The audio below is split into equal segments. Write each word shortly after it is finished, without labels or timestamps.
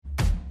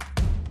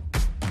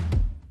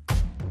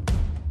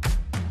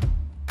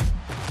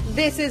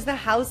This is the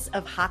House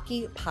of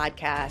Hockey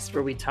podcast,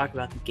 where we talk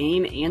about the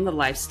game and the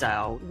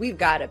lifestyle. We've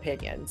got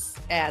opinions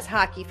as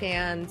hockey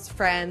fans,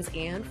 friends,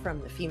 and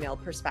from the female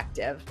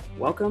perspective.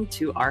 Welcome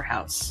to our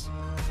house.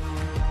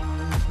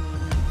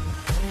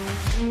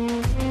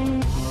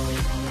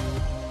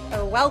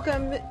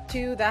 Welcome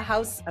to the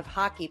House of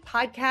Hockey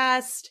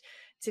podcast.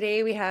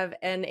 Today we have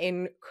an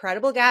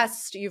incredible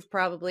guest. You've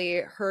probably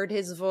heard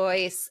his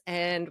voice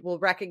and will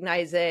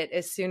recognize it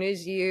as soon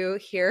as you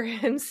hear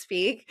him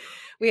speak.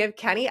 We have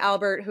Kenny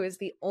Albert, who is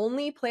the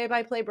only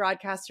play-by-play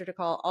broadcaster to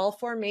call all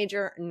four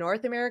major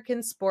North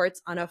American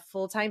sports on a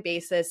full-time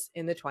basis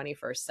in the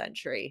 21st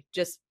century.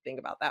 Just think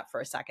about that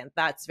for a second.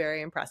 That's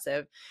very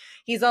impressive.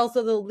 He's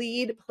also the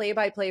lead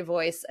play-by-play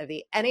voice of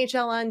the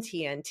NHL on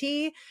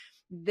TNT.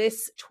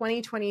 This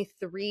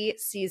 2023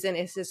 season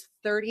is his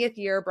 30th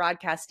year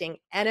broadcasting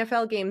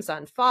NFL games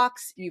on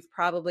Fox. You've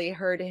probably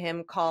heard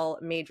him call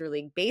Major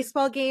League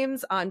Baseball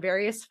games on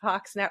various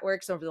Fox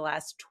networks over the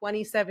last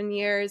 27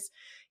 years.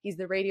 He's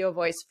the radio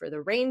voice for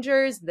the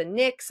Rangers, the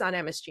Knicks on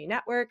MSG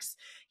networks.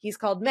 He's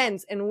called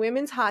men's and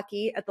women's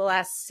hockey at the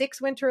last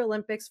 6 Winter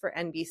Olympics for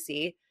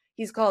NBC.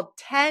 He's called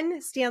 10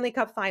 Stanley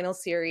Cup Final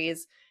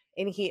Series,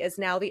 and he is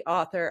now the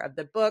author of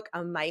the book,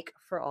 A Mic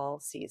for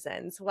All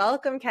Seasons.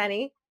 Welcome,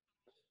 Kenny.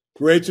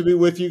 Great to be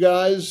with you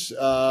guys.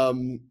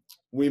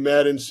 We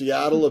met in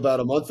Seattle about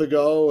a month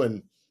ago,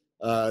 and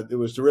it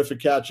was terrific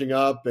catching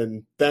up.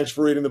 And thanks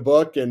for reading the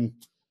book, and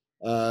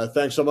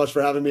thanks so much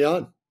for having me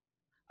on.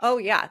 Oh,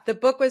 yeah. The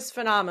book was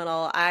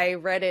phenomenal. I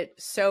read it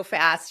so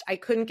fast. I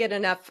couldn't get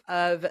enough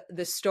of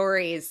the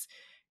stories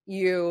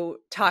you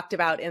talked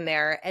about in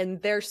there.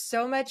 And there's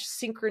so much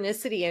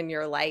synchronicity in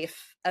your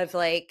life of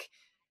like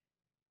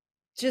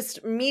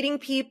just meeting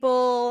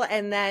people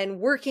and then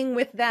working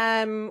with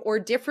them or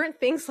different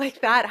things like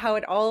that, how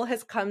it all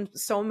has come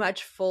so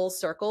much full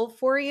circle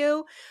for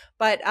you.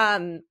 But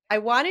I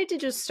wanted to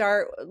just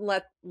start,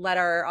 let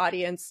our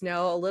audience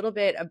know a little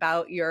bit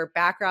about your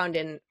background.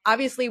 And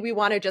obviously we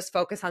want to just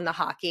focus on the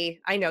hockey.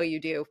 I know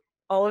you do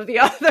all of the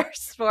other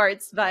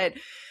sports, but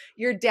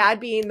your dad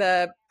being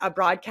a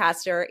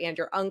broadcaster and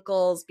your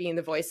uncles being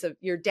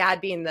your dad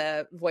being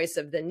the voice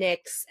of the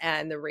Knicks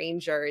and the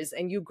Rangers,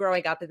 and you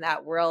growing up in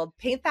that world,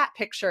 paint that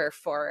picture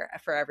for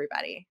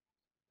everybody.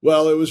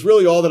 Well, it was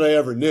really all that I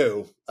ever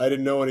knew. I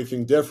didn't know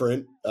anything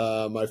different.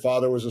 My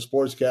father was a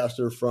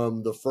sportscaster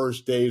from the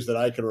first days that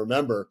I can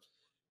remember.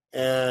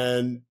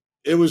 And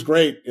it was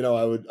great. You know,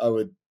 I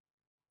would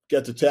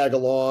get to tag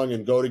along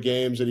and go to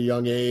games at a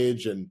young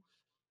age. And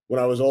when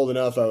I was old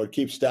enough, I would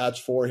keep stats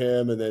for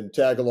him and then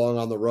tag along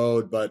on the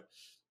road, but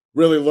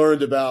really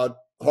learned about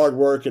hard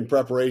work and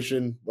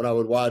preparation when I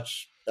would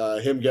watch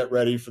him get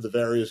ready for the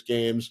various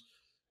games.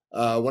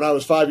 When I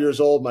was 5 years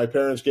old, my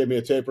parents gave me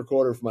a tape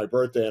recorder for my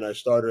birthday, and I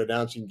started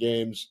announcing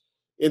games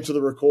into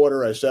the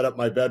recorder. I set up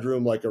my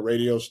bedroom like a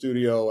radio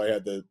studio. I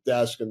had the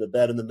desk and the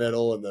bed in the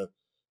middle and the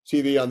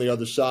TV on the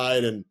other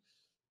side, and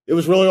it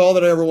was really all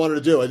that I ever wanted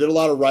to do. I did a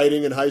lot of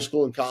writing in high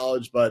school and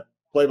college, but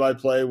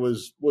play-by-play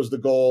was the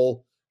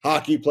goal.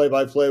 Hockey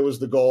play-by-play was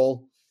the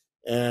goal,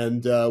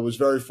 and was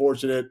very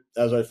fortunate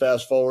as I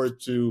fast forward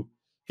to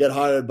get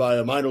hired by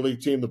a minor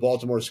league team, the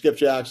Baltimore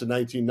Skipjacks, in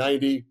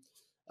 1990.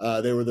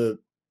 They were the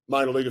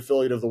minor league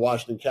affiliate of the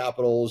Washington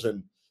Capitals,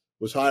 and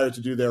was hired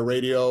to do their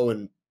radio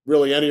and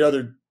really any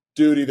other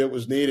duty that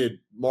was needed,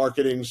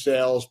 marketing,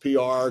 sales,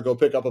 PR, go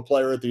pick up a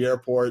player at the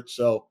airport.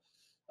 So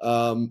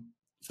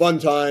fun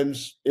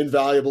times,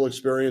 invaluable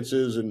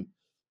experiences, and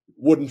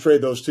wouldn't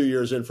trade those 2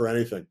 years in for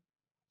anything.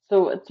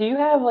 So do you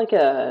have like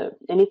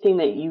anything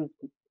that you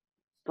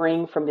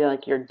bring from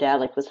like your dad,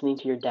 like listening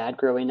to your dad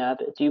growing up?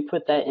 Do you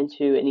put that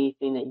into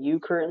anything that you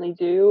currently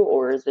do,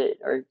 or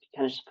kind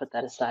of just put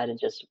that aside and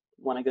just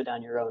want to go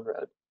down your own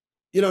road?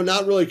 You know,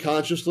 not really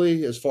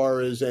consciously as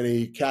far as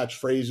any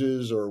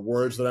catchphrases or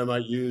words that I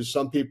might use.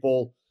 Some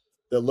people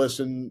that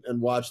listen and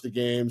watch the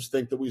games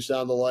think that we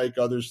sound alike.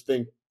 Others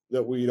think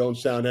that we don't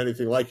sound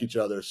anything like each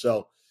other.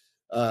 So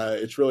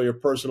it's really a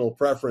personal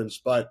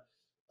preference. But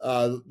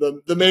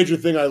the major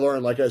thing I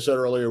learned, like I said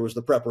earlier, was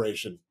the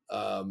preparation.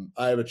 I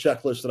have a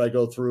checklist that I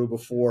go through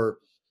before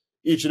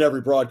each and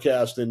every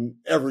broadcast in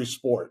every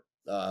sport,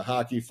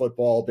 hockey,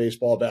 football,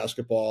 baseball,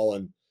 basketball.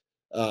 And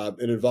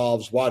it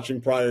involves watching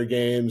prior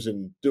games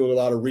and doing a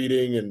lot of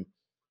reading and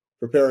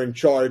preparing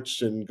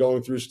charts and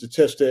going through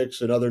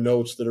statistics and other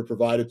notes that are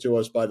provided to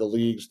us by the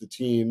leagues, the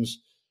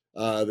teams,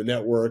 the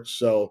networks.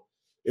 So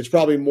it's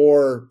probably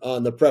more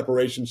on the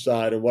preparation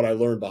side and what I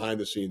learned behind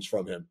the scenes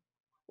from him.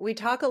 We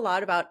talk a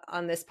lot about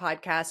on this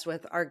podcast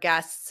with our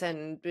guests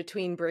and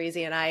between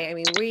Breezy and I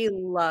mean, we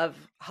love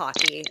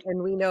hockey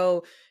and we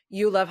know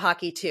you love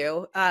hockey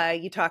too.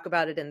 You talk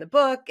about it in the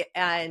book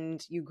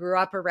and you grew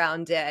up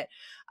around it.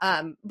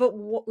 But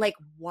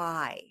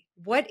why?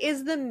 What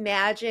is the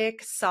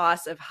magic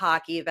sauce of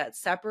hockey that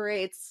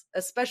separates,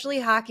 especially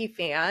hockey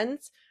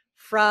fans,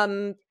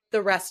 from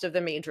the rest of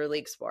the major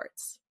league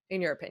sports, in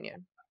your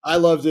opinion? I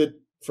loved it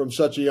from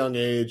such a young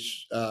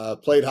age.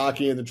 Played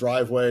hockey in the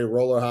driveway,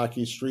 roller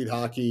hockey, street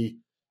hockey,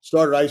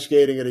 started ice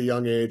skating at a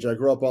young age. I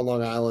grew up on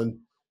Long Island.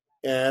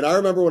 And I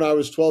remember when I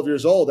was 12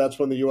 years old, that's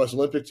when the U.S.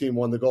 Olympic team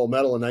won the gold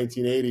medal in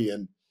 1980.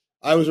 And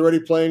I was already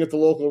playing at the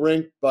local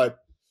rink, but,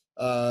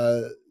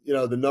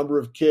 the number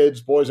of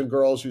kids, boys and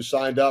girls who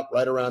signed up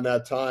right around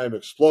that time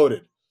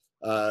exploded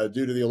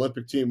due to the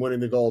Olympic team winning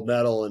the gold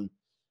medal. And,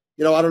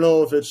 I don't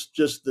know if it's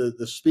just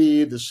the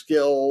speed, the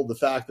skill, the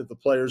fact that the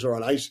players are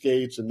on ice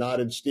skates and not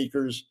in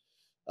sneakers,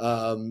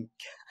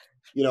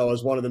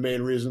 is one of the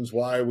main reasons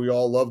why we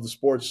all love the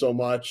sport so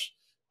much.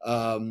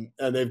 And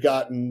they've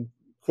gotten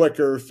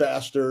quicker,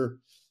 faster,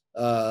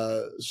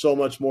 so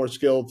much more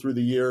skilled through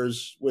the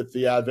years with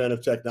the advent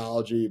of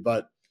technology.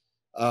 But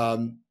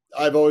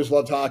I've always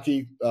loved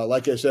hockey.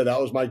 Like I said, that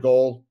was my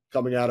goal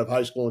coming out of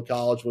high school and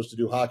college, was to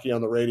do hockey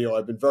on the radio.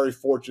 I've been very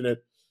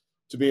fortunate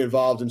to be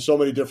involved in so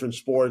many different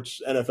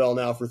sports, NFL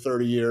now for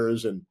 30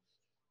 years, and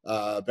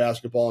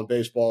basketball and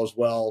baseball as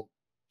well.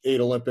 8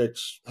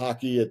 Olympics,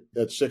 hockey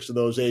at 6 of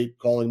those 8,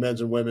 calling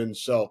men's and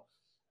women's. So,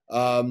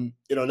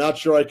 not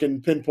sure I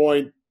can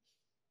pinpoint,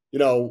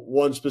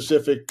 one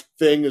specific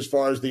thing as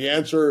far as the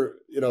answer,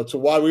 to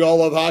why we all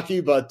love hockey,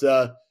 but,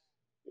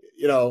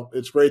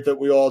 it's great that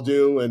we all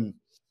do. And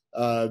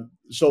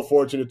so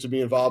fortunate to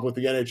be involved with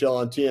the NHL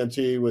on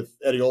TNT with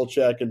Eddie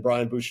Olczyk and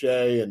Brian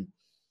Boucher and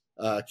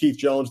Keith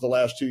Jones the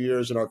last 2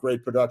 years, and our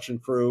great production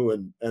crew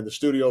and the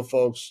studio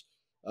folks.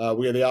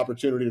 We had the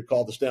opportunity to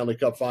call the Stanley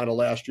Cup final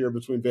last year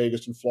between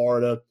Vegas and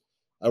Florida.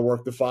 I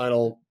worked the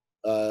final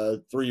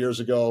 3 years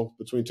ago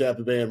between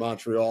Tampa Bay and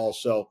Montreal.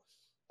 So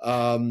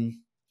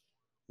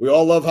we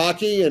all love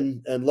hockey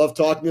and love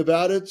talking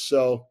about it.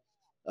 So,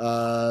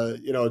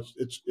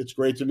 it's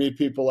great to meet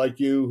people like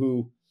you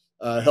who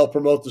help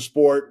promote the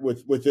sport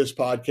with this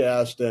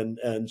podcast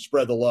and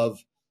spread the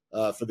love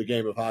for the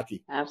game of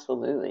hockey.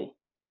 Absolutely.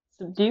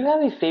 So do you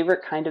have a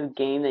favorite kind of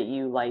game that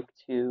you like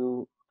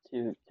to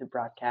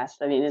broadcast?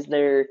 I mean,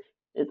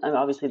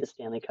 obviously the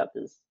Stanley Cup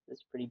is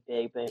pretty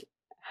big, but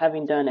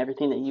having done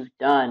everything that you've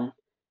done,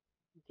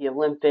 the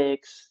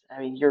Olympics, I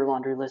mean, your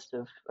laundry list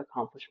of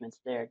accomplishments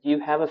there, do you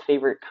have a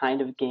favorite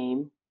kind of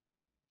game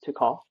to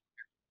call?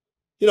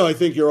 I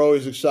think you're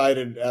always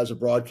excited as a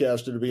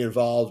broadcaster to be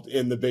involved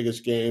in the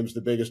biggest games,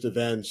 the biggest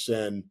events.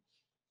 And,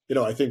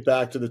 I think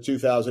back to the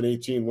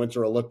 2018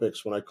 Winter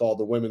Olympics when I called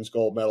the women's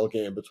gold medal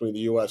game between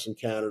the U.S. and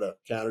Canada.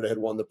 Canada had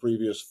won the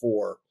previous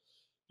 4.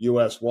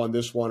 U.S. won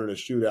this one in a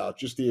shootout.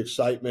 Just the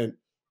excitement,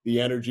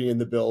 the energy in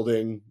the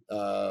building,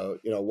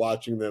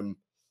 watching them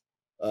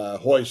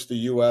hoist the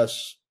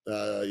U.S.,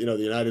 the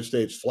United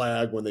States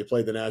flag when they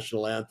played the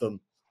national anthem.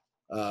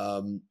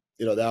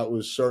 That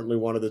was certainly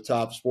one of the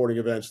top sporting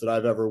events that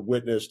I've ever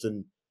witnessed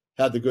and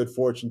had the good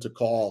fortune to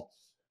call.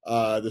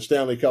 The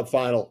Stanley Cup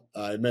final,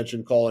 I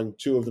mentioned calling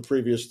 2 of the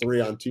previous 3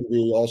 on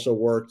TV, also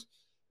worked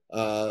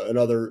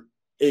another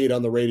 8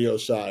 on the radio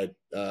side.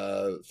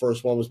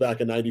 First one was back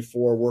in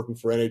 94, working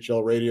for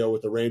NHL radio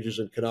with the Rangers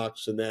and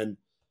Canucks, and then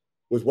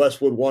with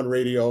Westwood One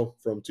Radio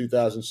from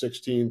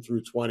 2016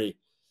 through 20.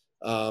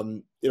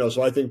 So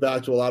I think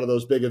back to a lot of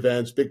those big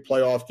events, big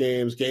playoff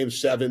games, game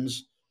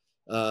 7s.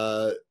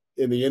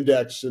 In the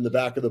index in the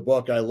back of the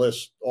book, I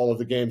list all of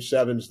the game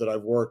 7s that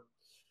I've worked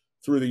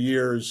through the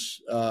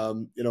years,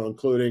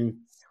 including,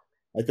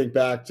 I think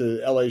back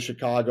to LA,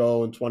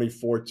 Chicago in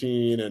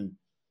 2014, and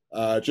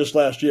just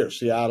last year,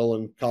 Seattle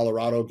and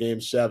Colorado game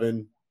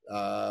 7.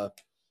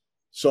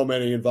 So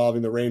many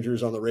involving the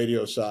Rangers on the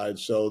radio side.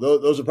 So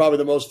those are probably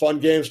the most fun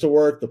games to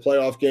work, the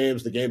playoff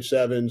games, the game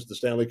 7s, the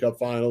Stanley Cup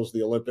finals,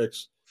 the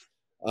Olympics.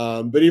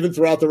 But even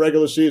throughout the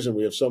regular season,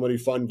 we have so many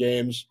fun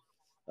games.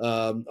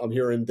 I'm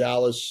here in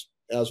Dallas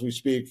as we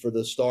speak for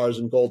the Stars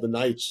and Golden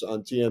Knights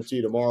on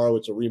TNT tomorrow.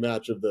 It's a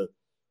rematch of the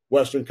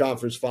Western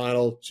Conference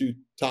Final, 2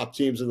 top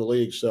teams in the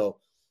league. So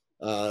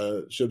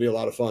should be a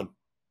lot of fun.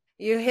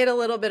 You hit a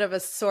little bit of a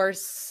sore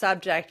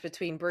subject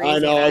between Breezy I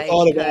know. and I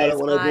thought about it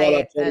when I brought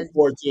up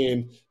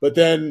 2014. But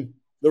then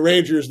the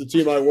Rangers, the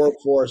team I work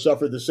for,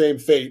 suffered the same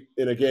fate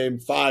in a game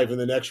 5 in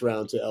the next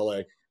round to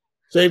LA.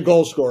 Same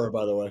goal scorer,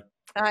 by the way.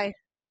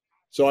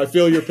 So I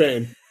feel your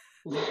pain.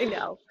 I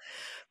know.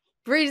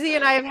 Breezy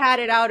and I have had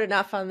it out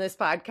enough on this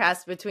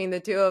podcast between the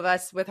 2 of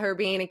us, with her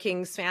being a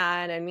Kings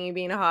fan and me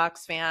being a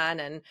Hawks fan,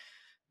 and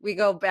we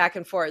go back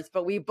and forth,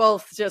 but we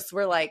both just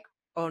were like,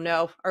 oh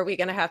no, are we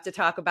going to have to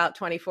talk about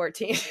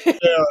 2014? Yeah,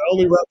 I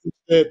only referenced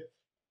it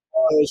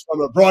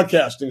from a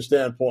broadcasting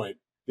standpoint,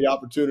 the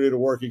opportunity to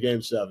work a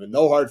game 7.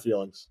 No hard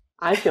feelings.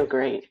 I feel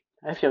great.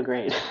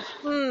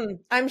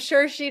 I'm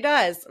sure she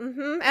does.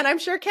 And I'm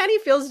sure Kenny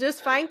feels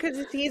just fine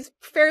because he's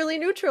fairly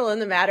neutral in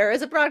the matter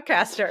as a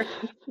broadcaster.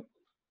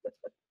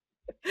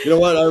 You know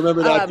what? I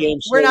remember that game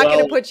so we're not well.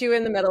 going to put you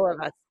in the middle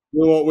of us.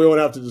 We won't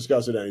have to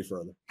discuss it any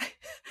further.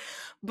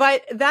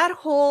 But that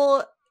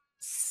whole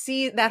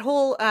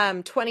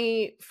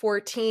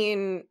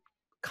 2014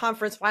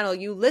 conference final,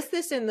 you list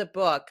this in the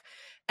book,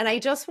 and I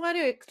just want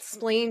to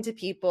explain to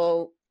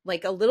people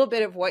like a little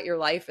bit of what your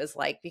life is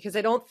like, because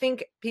I don't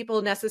think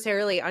people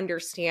necessarily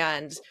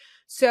understand.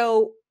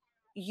 So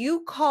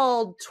you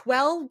called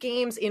 12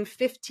 games in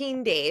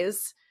 15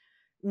 days.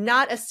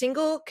 Not a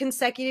single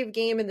consecutive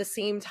game in the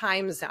same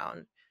time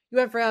zone. You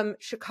went from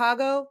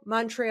Chicago,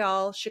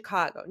 Montreal,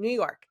 Chicago, New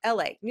York,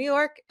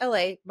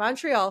 LA,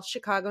 Montreal,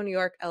 Chicago, New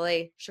York,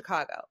 LA,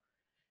 Chicago.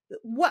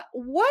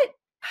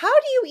 How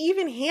do you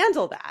even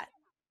handle that?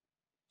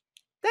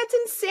 That's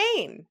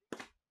insane.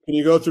 Can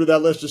you go through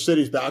that list of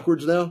cities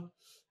backwards now?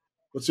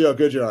 Let's see how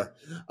good you are.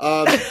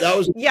 That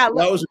was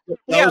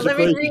let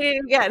me read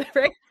it again.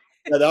 Right?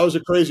 Yeah, that was a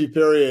crazy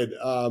period.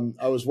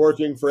 I was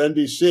working for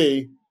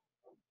NBC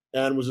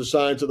and was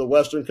assigned to the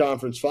Western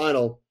Conference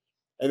Final,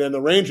 and then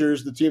the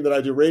Rangers, the team that I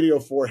do radio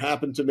for,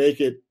 happened to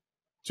make it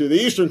to the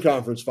Eastern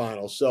Conference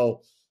Final.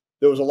 So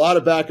there was a lot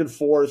of back and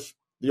forth.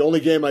 The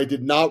only game I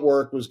did not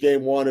work was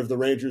Game 1 of the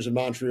Rangers in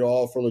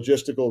Montreal for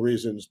logistical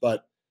reasons,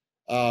 but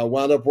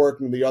wound up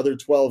working the other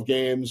 12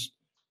 games,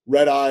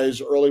 red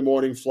eyes, early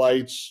morning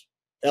flights,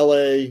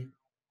 LA,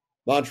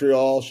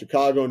 Montreal,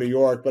 Chicago, New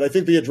York. But I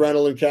think the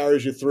adrenaline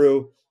carries you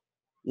through.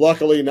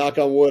 Luckily, knock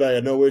on wood, I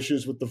had no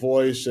issues with the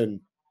voice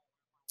and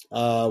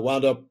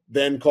wound up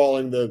then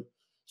calling the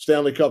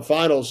Stanley Cup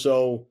Finals.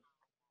 So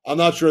I'm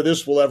not sure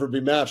this will ever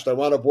be matched. I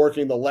wound up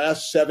working the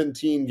last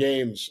 17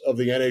 games of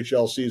the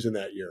NHL season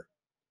that year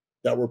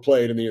that were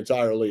played in the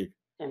entire league.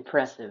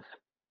 Impressive.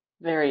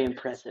 Very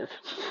impressive.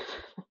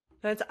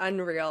 That's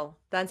unreal.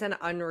 That's an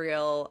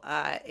unreal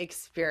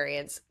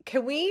experience.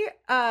 Can we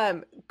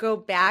go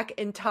back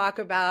and talk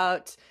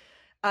about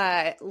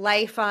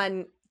life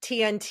on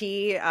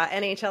TNT,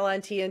 NHL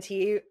on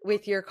TNT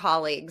with your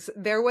colleagues?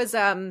 There was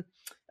a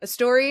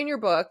story in your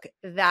book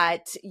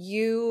that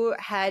you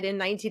had in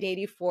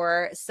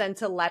 1984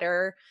 sent a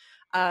letter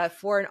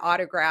for an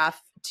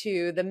autograph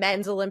to the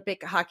men's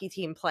Olympic hockey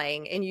team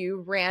playing, and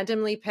you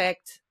randomly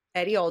picked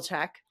Eddie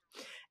Olczyk.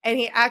 And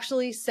he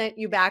actually sent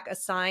you back a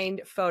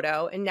signed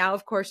photo. And now,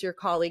 of course, you're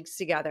colleagues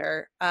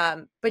together.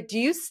 But do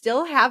you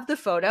still have the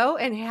photo?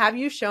 And have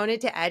you shown it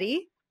to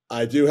Eddie?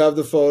 I do have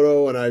the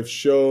photo, and I've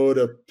showed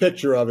a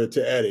picture of it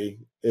to Eddie.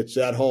 It's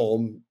at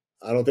home.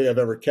 I don't think I've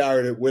ever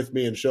carried it with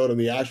me and showed him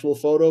the actual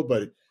photo,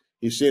 but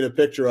he's seen a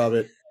picture of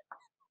it.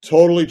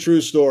 Totally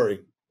true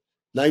story.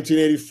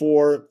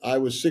 1984, I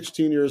was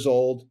 16 years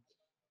old.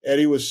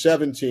 Eddie was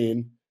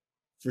 17.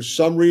 For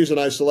some reason,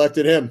 I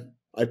selected him.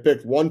 I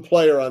picked one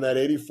player on that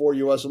 84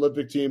 U.S.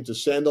 Olympic team to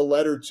send a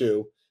letter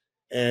to,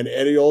 and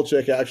Eddie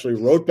Olczyk actually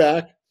wrote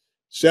back,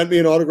 sent me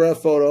an autograph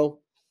photo,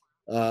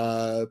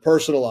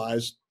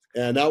 personalized,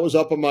 and that was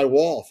up on my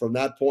wall from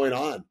that point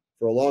on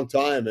for a long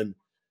time. And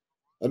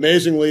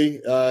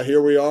amazingly,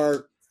 here we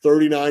are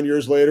 39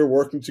 years later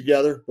working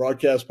together,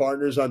 broadcast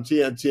partners on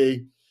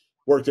TNT,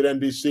 worked at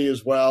NBC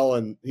as well,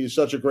 and he's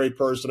such a great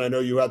person. I know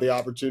you had the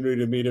opportunity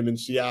to meet him in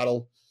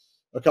Seattle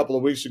a couple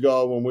of weeks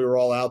ago when we were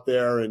all out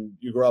there, and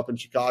you grew up in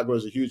Chicago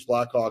as a huge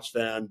Blackhawks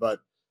fan. But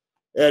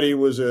Eddie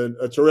was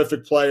a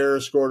terrific player,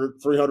 scored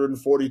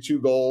 342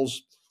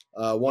 goals,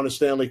 won a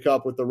Stanley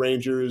Cup with the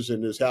Rangers,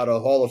 and has had a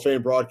Hall of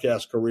Fame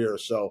broadcast career.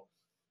 So,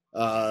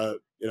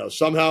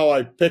 somehow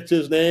I picked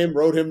his name,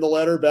 wrote him the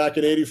letter back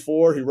in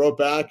 84. He wrote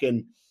back,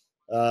 and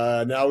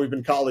now we've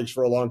been colleagues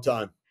for a long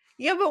time.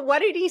 Yeah, but what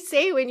did he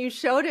say when you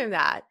showed him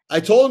that?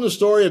 I told him the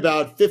story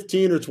about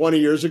 15 or 20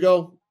 years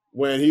ago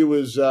when he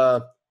was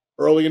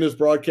early in his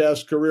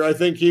broadcast career. I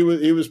think he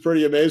was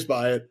pretty amazed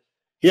by it.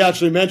 He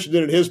actually mentioned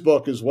it in his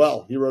book as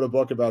well. He wrote a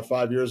book about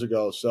 5 years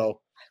ago. So,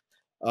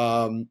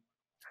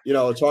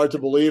 it's hard to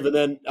believe. And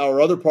then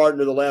our other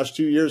partner the last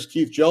 2 years,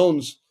 Keith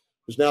Jones,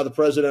 who's now the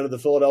president of the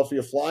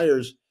Philadelphia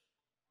Flyers,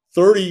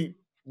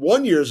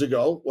 31 years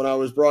ago when I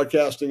was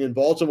broadcasting in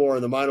Baltimore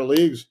in the minor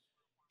leagues,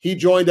 he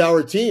joined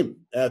our team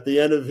at the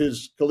end of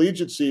his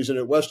collegiate season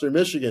at Western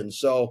Michigan.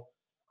 So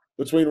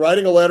between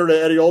writing a letter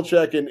to Eddie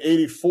Olczyk in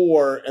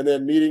 84 and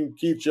then meeting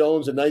Keith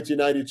Jones in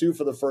 1992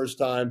 for the first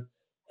time,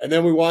 and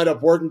then we wind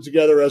up working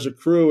together as a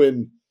crew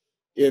in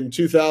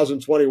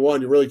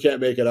 2021, you really can't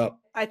make it up.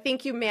 I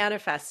think you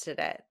manifested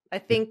it. I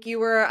think you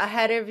were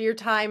ahead of your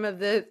time of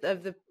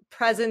the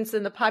presence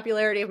and the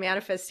popularity of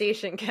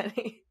manifestation,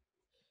 Kenny.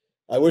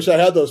 I wish I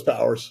had those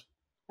powers.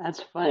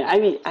 That's funny. I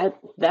mean, at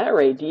that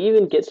rate, do you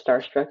even get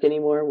starstruck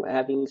anymore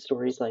having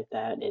stories like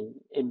that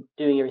and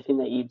doing everything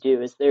that you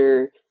do? Has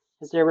there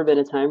ever been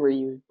a time where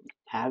you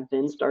have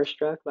been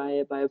starstruck by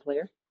a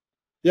player?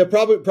 Yeah,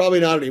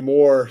 probably not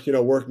anymore.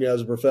 Working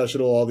as a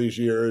professional all these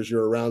years,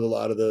 you're around a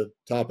lot of the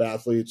top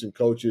athletes and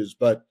coaches.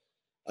 But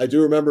I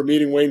do remember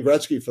meeting Wayne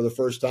Gretzky for the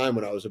first time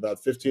when I was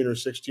about 15 or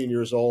 16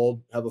 years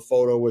old, have a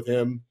photo with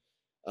him.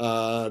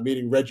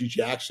 Meeting Reggie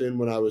Jackson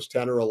when I was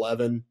 10 or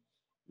 11.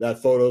 That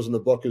photo's in the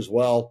book as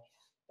well.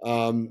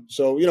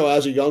 So,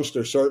 as a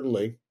youngster,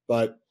 certainly,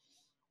 but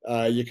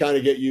you kind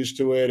of get used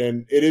to it.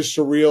 And it is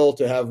surreal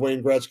to have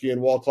Wayne Gretzky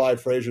and Walt Clyde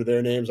Frazier,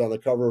 their names on the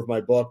cover of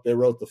my book. They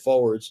wrote the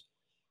forwards,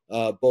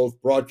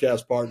 both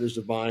broadcast partners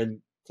of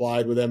mine,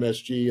 Clyde with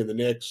MSG and the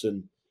Knicks,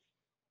 and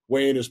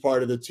Wayne is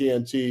part of the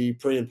TNT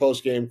pre- and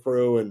post-game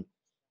crew. And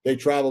they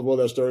traveled with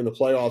us during the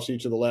playoffs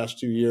each of the last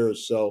 2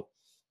 years. So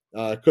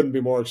couldn't be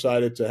more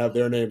excited to have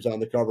their names on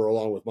the cover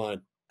along with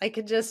mine. I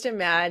could just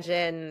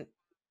imagine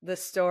the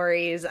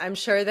stories. I'm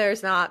sure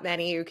there's not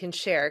many you can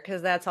share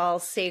because that's all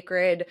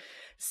sacred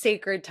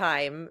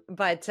time.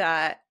 But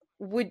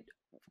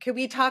Could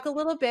we talk a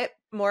little bit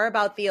more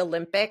about the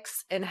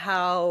Olympics and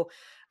how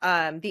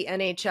the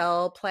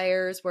NHL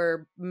players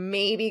were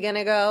maybe going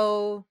to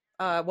go?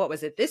 What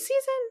was it, this season?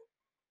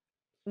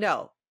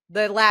 No,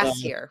 the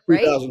last year,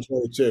 right?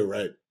 2022,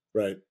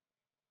 right.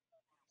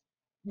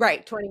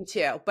 Right,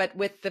 22, but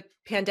with the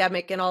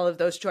pandemic and all of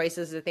those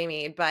choices that they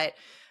made. But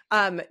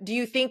do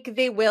you think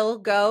they will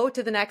go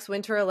to the next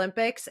Winter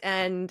Olympics?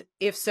 And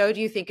if so,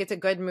 do you think it's a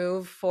good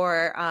move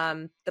for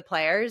the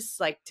players,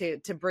 like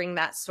to bring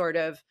that sort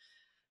of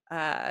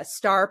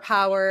star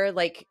power,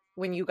 like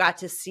when you got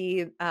to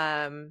see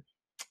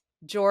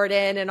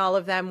Jordan and all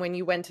of them when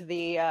you went to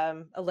the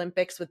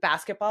Olympics with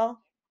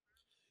basketball?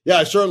 Yeah,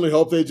 I certainly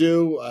hope they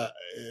do.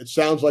 It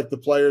sounds like the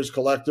players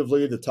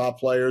collectively, the top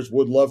players,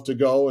 would love to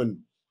go and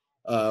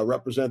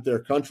represent their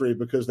country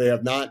because they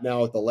have not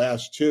now at the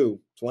last two,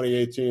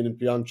 2018 in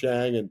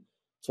Pyeongchang and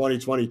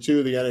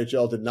 2022, the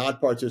NHL did not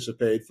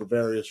participate for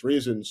various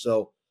reasons.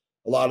 So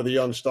a lot of the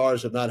young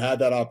stars have not had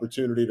that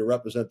opportunity to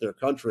represent their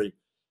country.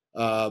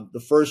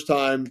 The first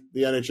time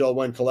the NHL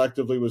went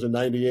collectively was in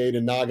 98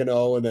 in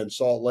Nagano, and then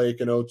Salt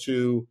Lake in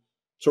 02,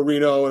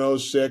 Torino in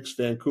 06,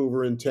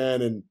 Vancouver in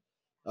 10, and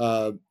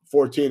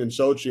 14 in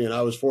Sochi. And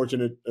I was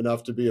fortunate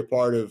enough to be a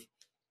part of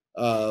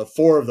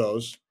four of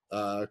those,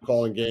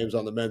 calling games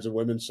on the men's and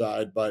women's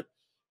side. But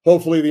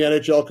hopefully the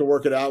NHL can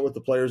work it out with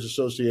the Players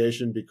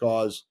Association,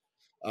 because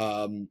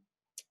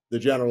the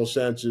general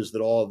sense is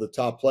that all of the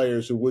top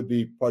players who would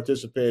be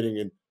participating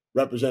and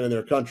representing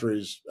their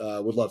countries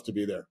would love to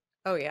be there.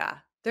 Oh, yeah.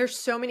 There's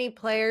so many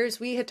players.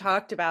 We had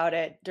talked about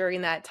it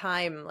during that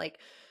time, like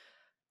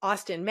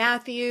Austin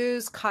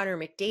Matthews, Connor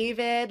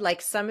McDavid,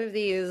 like some of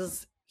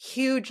these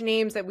huge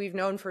names that we've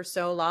known for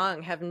so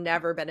long have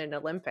never been in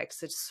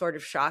Olympics. It's sort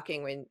of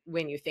shocking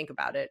when you think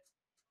about it.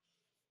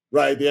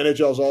 Right. The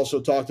NHL's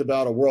also talked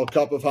about a World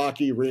Cup of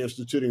hockey,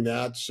 reinstituting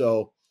that.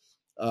 So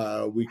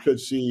we could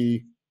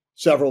see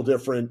several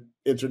different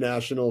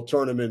international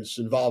tournaments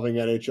involving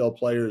NHL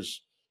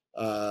players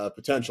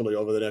potentially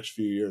over the next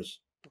few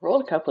years. The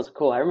World Cup was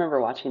cool. I remember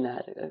watching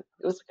that. It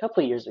was a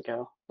couple of years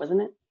ago,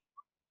 wasn't it?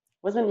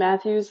 Wasn't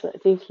Matthews? I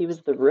think he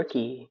was the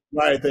rookie.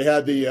 Right. They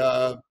had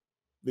the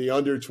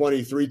under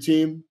 23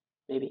 team.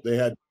 Maybe they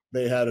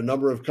had a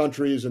number of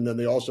countries, and then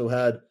they also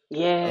had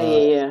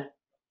yeah.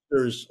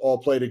 all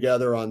play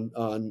together on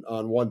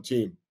one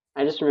team.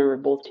 I just remember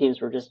both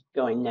teams were just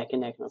going neck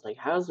and neck, and I was like,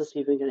 "How is this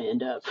even going to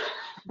end up?"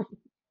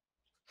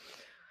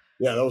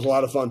 Yeah, that was a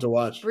lot of fun to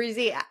watch.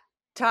 Breezy,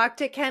 talk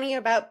to Kenny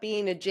about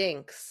being a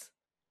Jinx.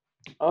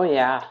 Oh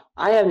yeah,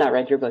 I have not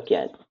read your book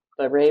yet,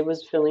 but Ray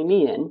was filling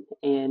me in,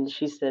 and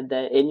she said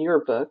that in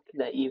your book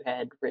that you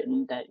had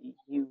written that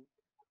you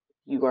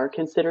are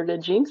considered a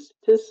Jinx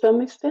to some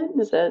extent.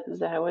 Is that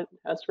how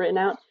it's written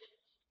out?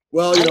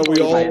 Well,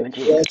 we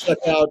all check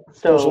out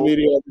social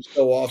media every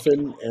so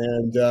often,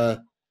 and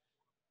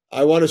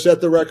I want to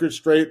set the record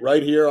straight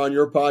right here on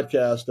your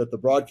podcast that the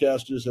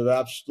broadcasters have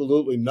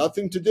absolutely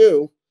nothing to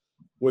do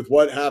with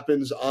what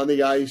happens on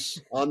the ice,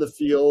 on the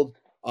field,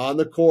 on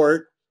the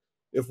court.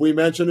 If we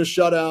mention a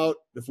shutout,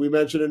 if we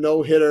mention a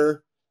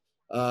no-hitter,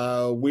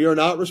 we are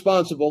not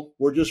responsible.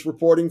 We're just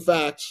reporting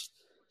facts.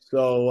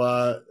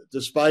 So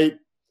despite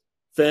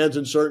fans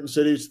in certain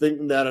cities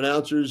thinking that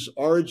announcers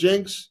are a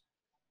jinx,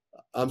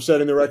 I'm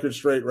setting the record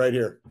straight right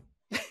here.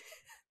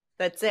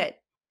 That's it.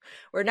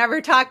 We're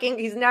never talking.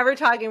 He's never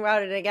talking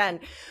about it again.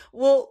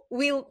 Well,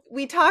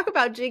 we talk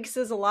about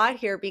jinxes a lot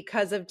here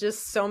because of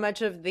just so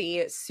much of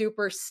the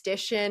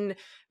superstition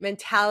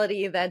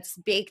mentality that's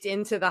baked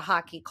into the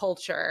hockey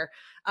culture.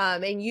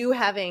 And you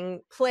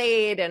having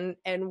played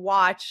and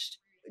watched,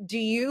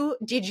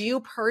 did you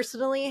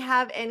personally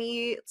have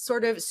any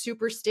sort of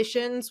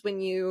superstitions when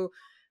you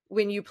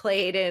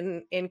played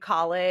in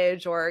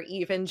college, or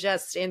even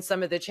just in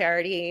some of the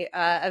charity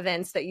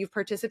events that you've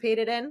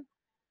participated in?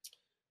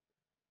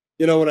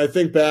 When I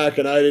think back,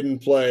 and I didn't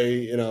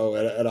play, at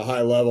a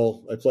high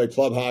level, I played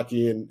club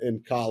hockey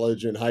in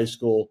college and high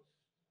school,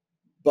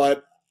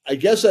 but I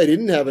guess I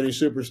didn't have any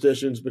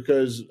superstitions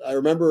because I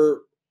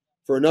remember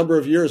for a number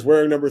of years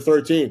wearing number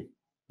 13.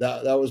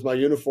 That was my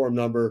uniform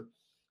number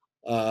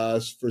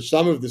for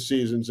some of the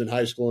seasons in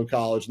high school and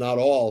college, not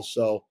all.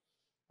 So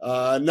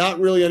not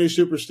really any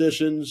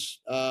superstitions.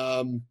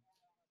 Don't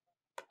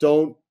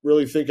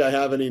really think I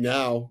have any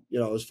now,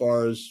 as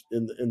far as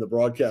in the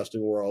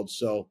broadcasting world.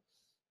 So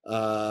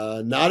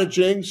not a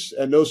jinx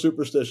and no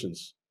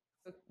superstitions.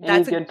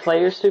 Any good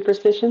player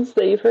superstitions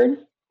that you've heard?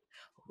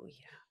 Oh,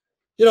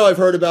 yeah. I've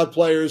heard about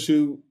players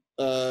who,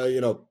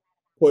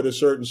 put a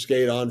certain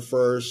skate on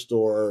first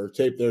or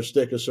tape their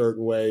stick a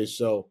certain way.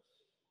 So,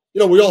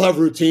 we all have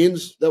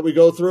routines that we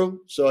go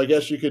through. So I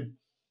guess you could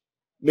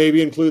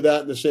maybe include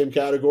that in the same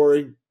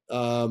category.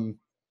 I'll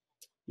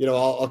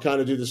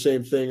kind of do the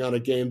same thing on a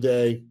game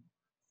day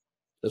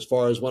as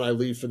far as when I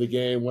leave for the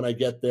game, when I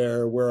get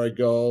there, where I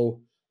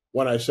go,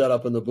 when I set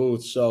up in the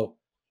booth. So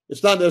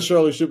it's not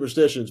necessarily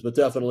superstitions, but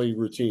definitely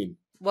routine.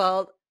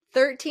 Well,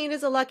 13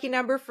 is a lucky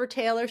number for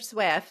Taylor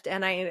Swift,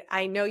 and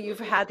I know you've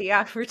had the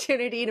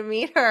opportunity to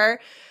meet her.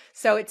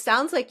 So it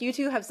sounds like you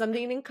two have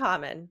something in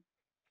common.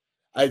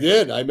 I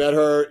did. I met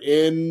her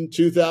in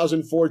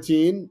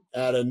 2014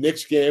 at a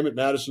Knicks game at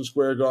Madison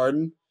Square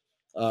Garden.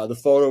 The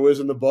photo is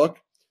in the book.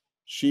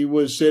 She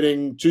was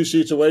sitting 2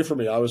 seats away from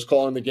me. I was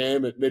calling the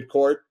game at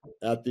midcourt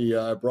at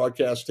the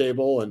broadcast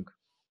table, and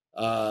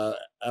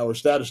our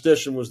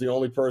statistician was the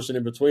only person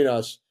in between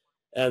us.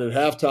 And at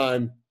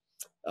halftime,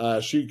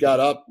 she got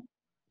up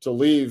to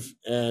leave,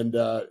 and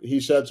he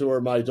said to her,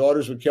 "My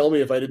daughters would kill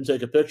me if I didn't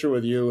take a picture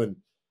with you." And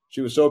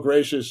she was so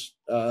gracious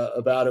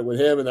about it with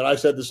him. And then I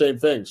said the same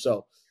thing.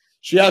 So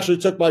she actually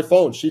took my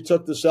phone. She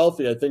took the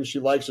selfie. I think she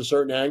likes a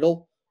certain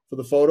angle for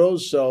the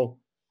photos. So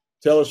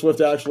Taylor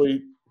Swift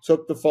actually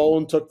took the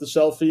phone, took the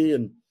selfie,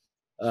 and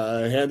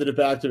handed it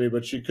back to me.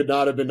 But she could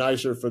not have been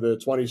nicer for the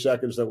 20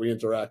 seconds that we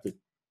interacted.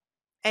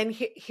 And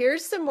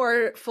here's some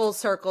more full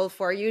circle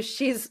for you.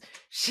 She's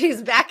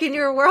back in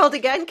your world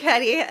again,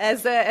 Kenny,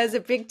 as a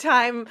big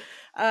time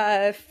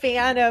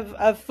fan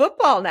of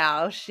football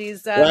now.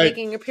 She's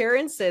making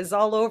appearances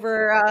all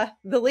over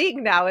the league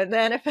now in the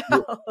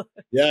NFL.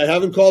 Yeah, I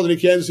haven't called any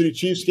Kansas City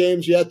Chiefs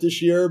games yet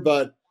this year,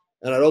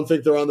 and I don't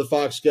think they're on the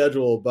Fox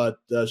schedule, but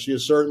she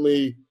has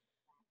certainly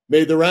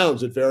made the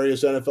rounds at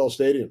various NFL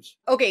stadiums.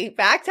 Okay,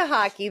 back to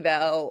hockey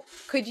though.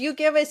 Could you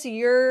give us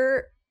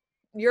your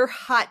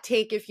hot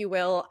take, if you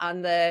will,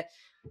 on the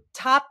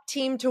top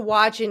team to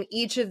watch in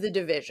each of the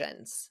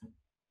divisions?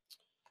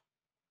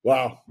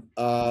 Wow.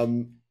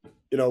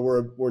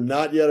 We're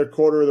not yet a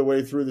quarter of the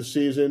way through the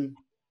season,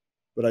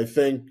 but I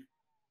think,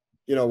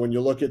 when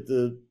you look at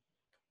the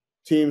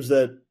teams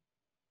that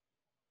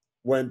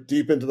went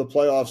deep into the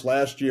playoffs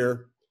last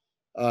year,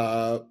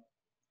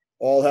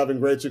 all having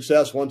great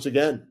success once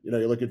again. You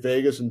look at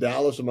Vegas and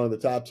Dallas among the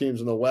top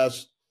teams in the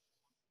West.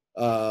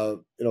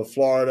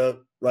 Florida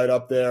right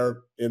up there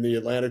in the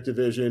Atlantic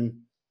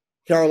Division.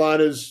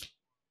 Carolina's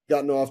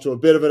gotten off to a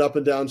bit of an up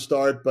and down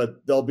start,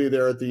 but they'll be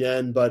there at the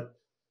end. But,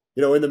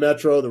 in the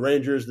Metro, the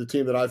Rangers, the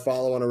team that I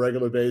follow on a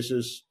regular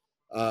basis,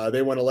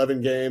 they won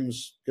 11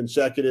 games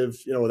consecutive,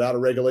 without a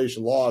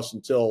regulation loss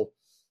until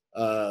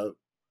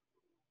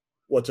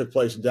what took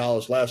place in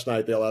Dallas last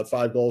night. They allowed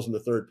 5 goals in the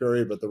third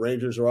period, but the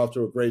Rangers are off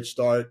to a great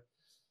start.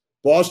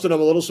 Boston,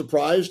 I'm a little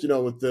surprised,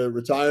 with the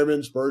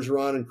retirements,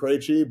 Bergeron and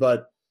Krejci,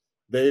 but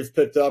they've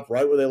picked up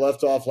right where they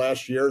left off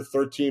last year,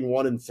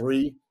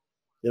 13-1-3,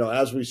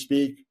 as we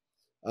speak.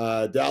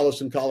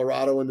 Dallas and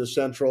Colorado in the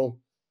Central.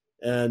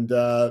 And,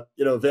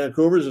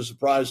 Vancouver's a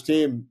surprise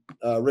team.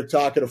 Rick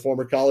Tocchet, a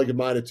former colleague of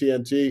mine at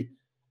TNT,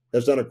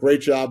 has done a great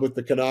job with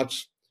the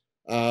Canucks.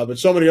 But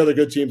so many other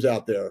good teams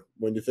out there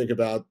when you think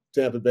about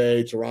Tampa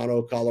Bay,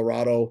 Toronto,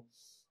 Colorado.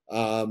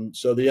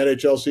 So the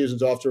NHL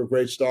season's off to a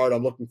great start.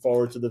 I'm looking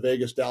forward to the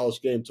Vegas-Dallas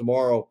game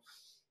tomorrow,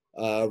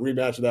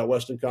 rematch of that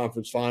Western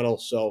Conference final.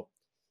 So,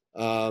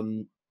 I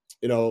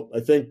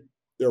think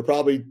there are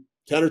probably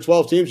 10 or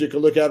 12 teams you can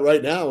look at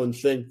right now and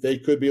think they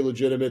could be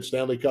legitimate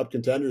Stanley Cup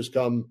contenders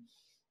come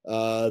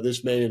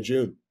this May and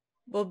June.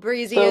 Well,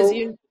 Breezy, as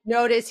you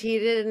notice, he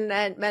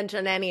didn't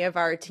mention any of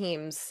our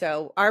teams.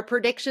 So our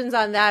predictions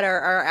on that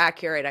are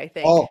accurate, I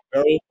think. Oh,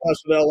 very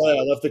impressed with LA.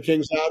 I left the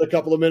Kings out a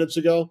couple of minutes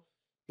ago,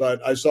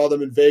 but I saw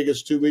them in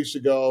Vegas 2 weeks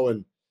ago,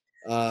 and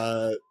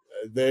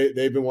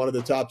they've been one of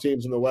the top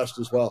teams in the West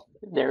as well.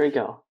 There we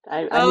go.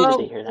 I needed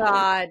to hear that.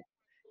 God.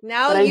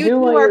 Now but you I do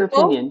want your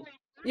opinion.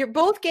 You're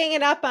both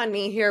ganging up on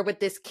me here with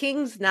this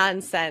Kings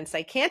nonsense.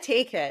 I can't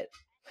take it.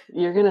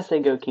 You're going to say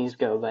go Kings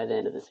go by the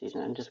end of the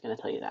season. I'm just going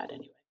to tell you that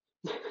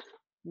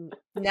anyway.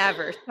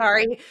 Never.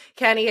 Sorry,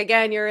 Kenny.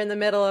 Again, you're in the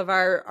middle of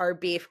our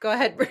beef. Go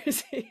ahead,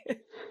 Brucey.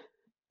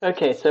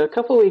 Okay, so a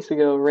couple weeks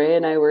ago, Ray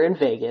and I were in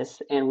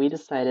Vegas, and we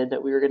decided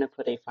that we were going to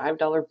put a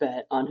 $5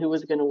 bet on who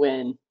was going to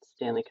win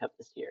Stanley Cup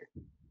this year.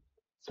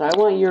 So I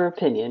want your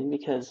opinion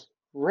because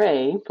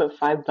Ray put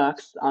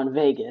 $5 on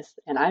Vegas,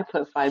 and I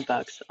put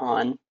 $5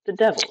 on the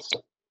Devils.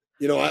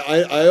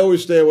 I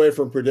always stay away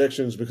from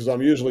predictions because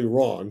I'm usually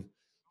wrong.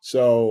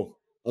 So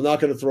I'm not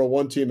going to throw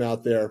one team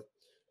out there.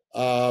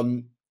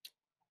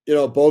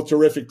 Both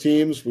terrific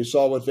teams. We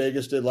saw what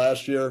Vegas did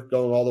last year,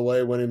 going all the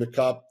way, winning the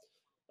Cup.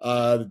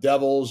 The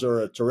Devils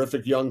are a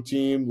terrific young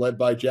team led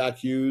by Jack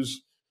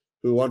Hughes,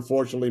 who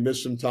unfortunately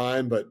missed some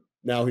time, but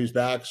now he's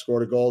back,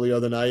 scored a goal the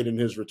other night in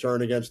his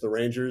return against the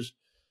Rangers.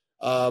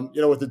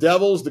 With the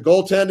Devils, the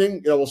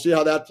goaltending, we'll see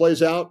how that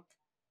plays out.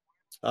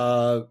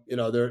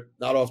 They're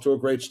not off to a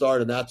great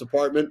start in that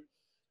department.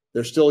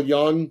 They're still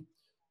young,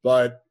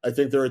 but I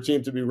think they're a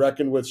team to be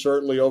reckoned with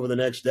certainly over the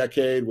next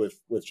decade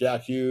with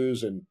Jack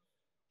Hughes and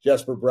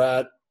Jesper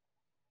Bratt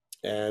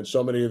and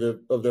so many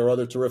of their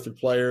other terrific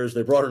players.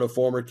 They brought in a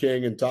former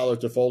King and Tyler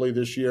Toffoli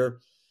this year.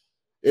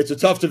 It's a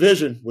tough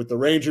division with the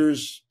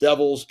Rangers,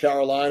 Devils,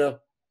 Carolina,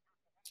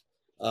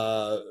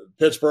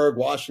 Pittsburgh,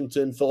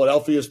 Washington,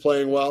 Philadelphia is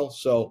playing well.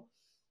 So,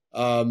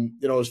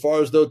 as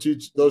far as those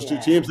two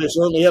teams, they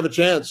certainly have a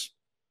chance.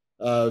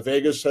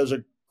 Vegas has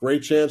a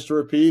great chance to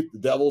repeat. The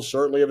Devils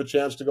certainly have a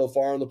chance to go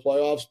far in the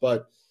playoffs,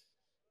 but,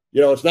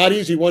 it's not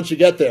easy once you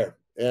get there.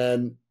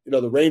 And,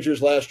 the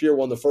Rangers last year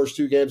won the first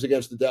 2 games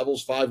against the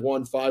Devils,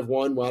 5-1,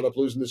 5-1, wound up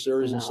losing the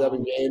series in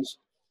 7 games.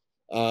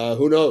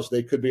 Who knows?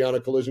 They could be on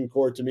a collision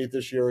court to meet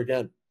this year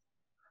again.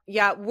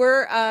 Yeah,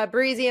 we're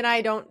Breezy and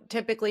I don't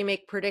typically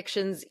make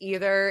predictions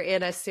either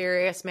in a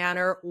serious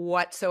manner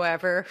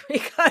whatsoever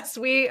because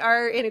we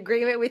are in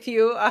agreement with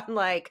you on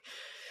like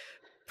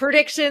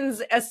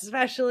predictions,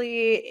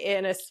 especially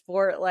in a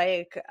sport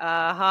like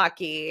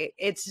hockey.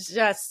 It's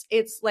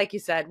like you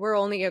said, we're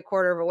only a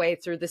quarter of a way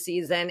through the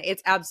season.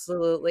 It's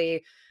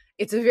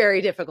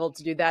very difficult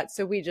to do that.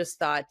 So we just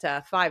thought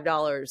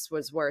 $5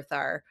 was worth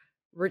our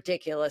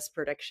ridiculous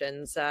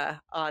predictions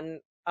on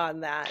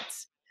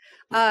that.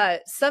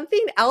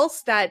 Something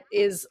else that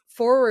is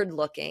forward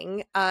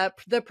looking,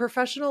 the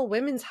Professional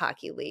Women's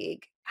Hockey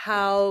League,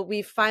 how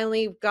we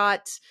finally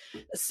got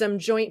some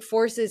joint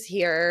forces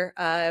here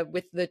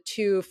with the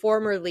two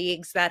former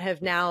leagues that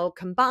have now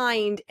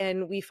combined,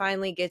 and we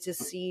finally get to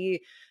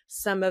see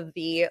some of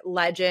the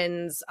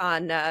legends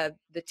on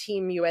the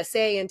Team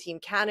USA and Team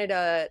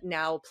Canada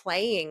now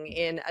playing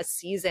in a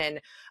season.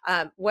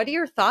 What are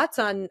your thoughts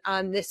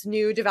on this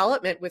new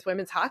development with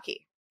women's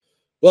hockey?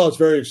 Well, it's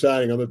very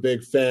exciting. I'm a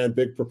big fan,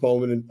 big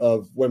proponent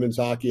of women's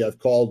hockey. I've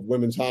called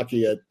women's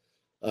hockey at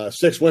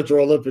 6 Winter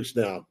Olympics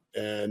now,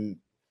 and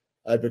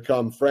I've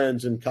become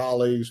friends and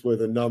colleagues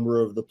with a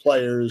number of the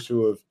players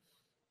who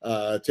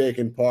have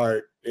taken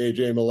part.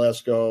 AJ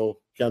Malesko,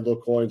 Kendall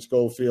Coyne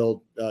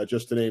Schofield,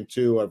 just to name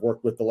two. I've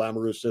worked with the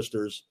Lamoureux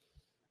sisters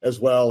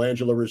as well,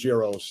 Angela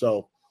Ruggiero.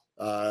 So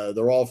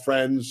they're all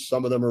friends.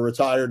 Some of them are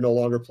retired, no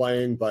longer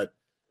playing, but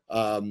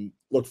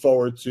look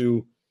forward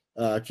to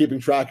keeping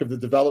track of the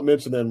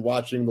developments and then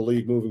watching the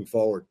league moving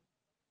forward.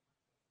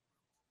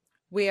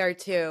 We are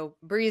too.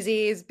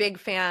 Breezy's big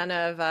fan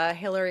of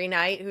Hillary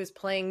Knight, who's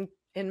playing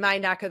in my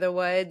neck of the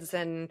woods,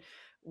 and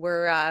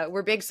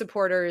we're big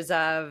supporters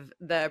of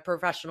the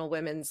professional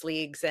women's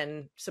leagues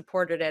and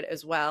supported it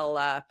as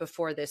well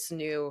before this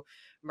new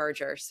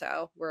merger.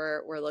 So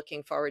we're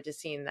looking forward to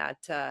seeing that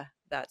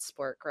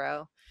sport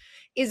grow.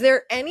 Is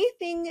there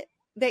anything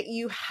that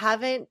you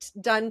haven't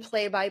done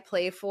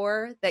play-by-play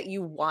for that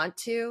you want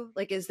to?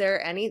 Like,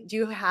 do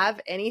you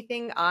have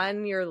anything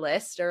on your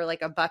list or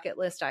like a bucket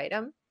list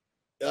item?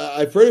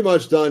 I've pretty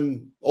much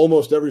done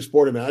almost every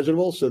sport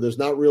imaginable, so there's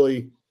not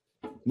really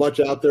much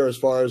out there as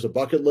far as a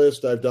bucket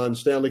list. I've done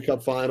Stanley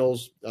Cup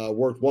finals,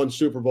 worked one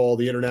Super Bowl,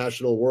 the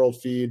international world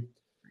feed.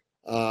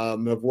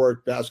 I've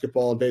worked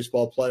basketball and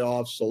baseball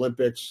playoffs,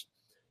 Olympics.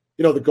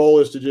 The goal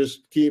is to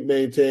just keep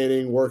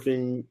maintaining,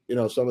 working,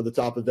 some of the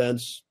top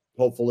events,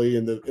 hopefully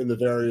in the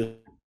various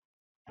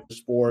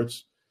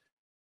sports.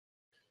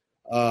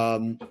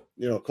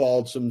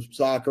 Called some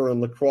soccer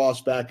and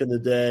lacrosse back in the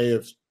day.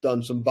 I've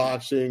done some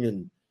boxing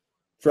and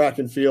track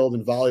and field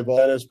and volleyball,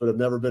 tennis, but I've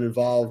never been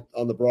involved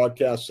on the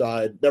broadcast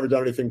side. Never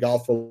done anything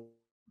golf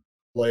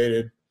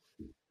related.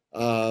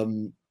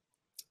 The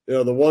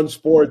one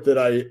sport that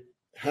I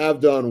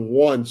have done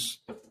once,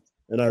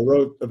 and I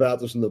wrote about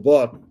this in the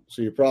book,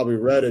 so you probably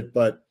read it,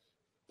 but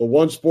the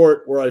one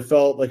sport where I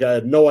felt like I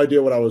had no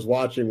idea what I was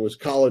watching was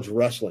college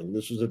wrestling.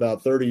 This was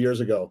about 30 years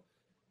ago.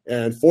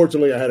 And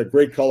fortunately, I had a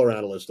great color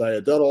analyst. I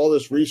had done all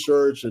this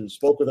research and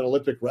spoke with an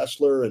Olympic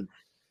wrestler and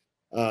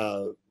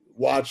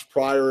watched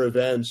prior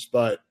events.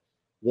 But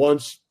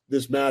once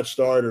this match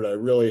started, I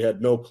really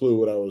had no clue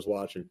what I was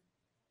watching.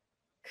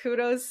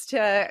 Kudos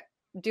to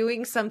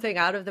doing something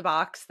out of the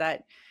box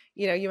that,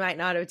 you might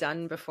not have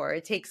done before.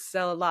 It takes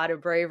a lot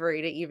of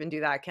bravery to even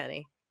do that,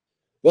 Kenny.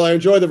 Well, I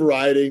enjoy the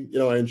variety.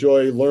 I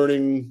enjoy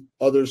learning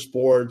other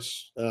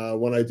sports.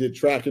 When I did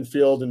track and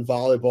field and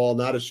volleyball,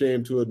 not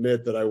ashamed to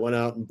admit that I went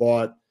out and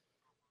bought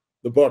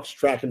the books,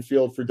 Track and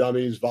Field for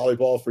Dummies,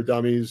 Volleyball for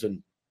Dummies,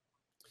 and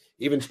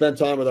even spent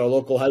time with our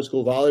local high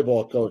school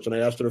volleyball coach. And I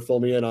asked her to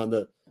fill me in on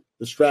the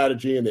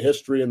strategy and the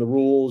history and the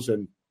rules.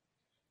 And,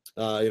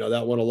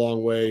 that went a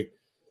long way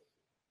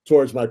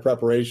towards my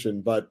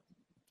preparation. But,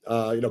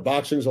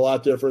 boxing's a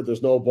lot different.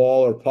 There's no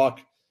ball or puck.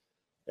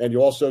 And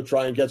you also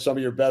try and get some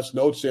of your best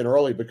notes in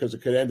early because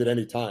it could end at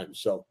any time.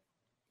 So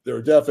there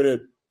are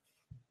definite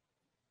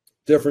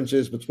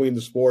differences between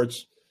the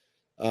sports.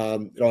 I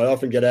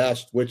often get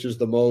asked which is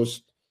the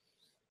most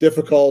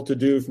difficult to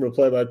do from a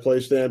play-by-play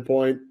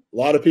standpoint. A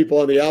lot of people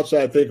on the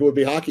outside think it would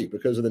be hockey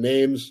because of the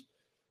names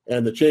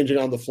and the changing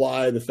on the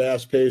fly, the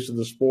fast pace of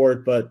the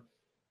sport. But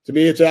to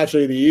me, it's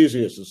actually the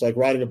easiest. It's like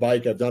riding a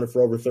bike. I've done it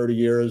for over 30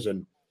 years.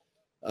 And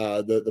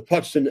the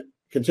puck's in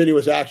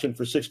continuous action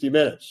for 60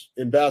 minutes.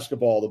 In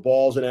basketball, the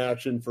ball's in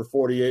action for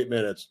 48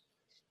 minutes.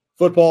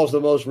 Football is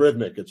the most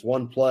rhythmic. It's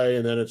one play,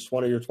 and then it's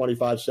 20 or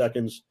 25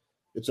 seconds.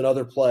 It's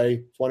another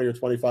play, 20 or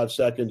 25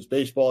 seconds.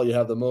 Baseball, you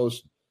have the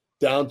most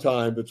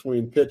downtime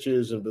between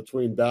pitches and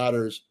between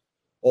batters,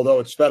 although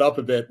it's sped up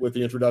a bit with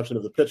the introduction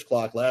of the pitch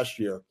clock last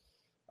year.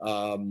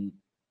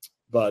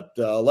 But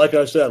like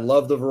I said,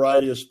 love the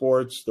variety of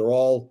sports. They're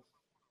all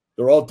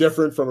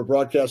different from a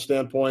broadcast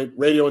standpoint.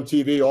 Radio and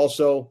TV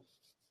also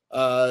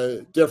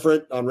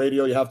different. On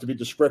radio, you have to be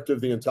descriptive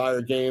the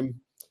entire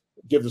game,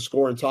 give the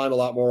score and time a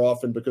lot more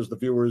often because the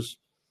viewers,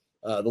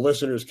 the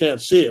listeners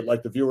can't see it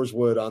like the viewers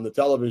would on the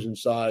television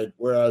side.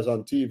 Whereas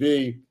on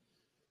TV,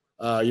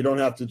 you don't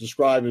have to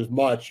describe as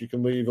much. You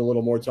can leave a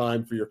little more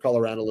time for your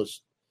color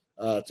analyst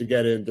to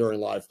get in during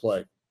live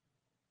play.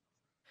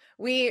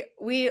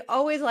 We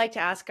always like to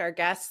ask our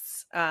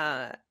guests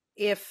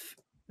if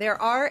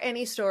there are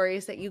any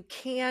stories that you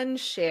can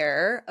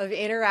share of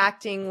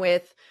interacting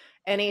with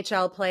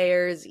NHL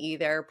players,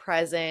 either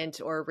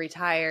present or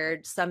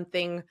retired,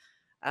 something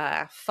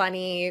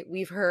funny.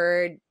 We've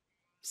heard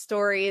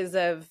stories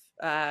of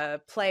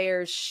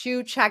players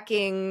shoe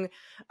checking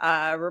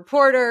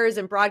reporters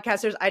and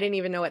broadcasters. I didn't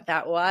even know what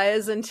that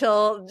was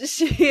until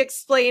she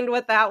explained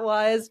what that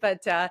was.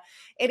 But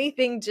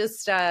anything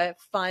just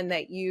fun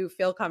that you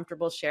feel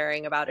comfortable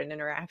sharing about an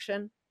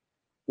interaction?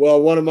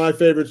 Well, one of my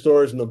favorite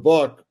stories in the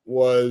book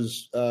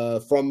was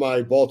from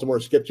my Baltimore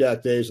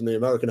skipjack days in the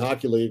American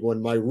Hockey League when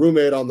my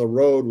roommate on the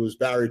road was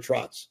Barry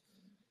Trotz.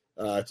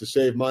 To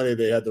save money,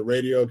 they had the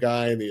radio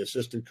guy and the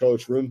assistant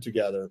coach room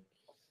together.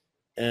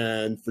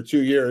 And for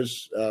 2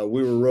 years,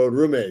 we were road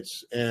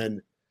roommates.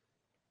 And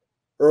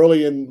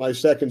early in my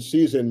second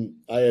season,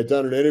 I had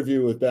done an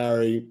interview with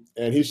Barry,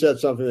 and he said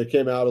something that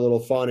came out a little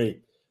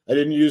funny. I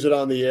didn't use it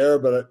on the air,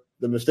 but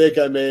the mistake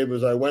I made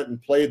was I went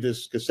and played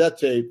this cassette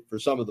tape for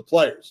some of the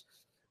players.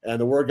 And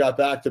the word got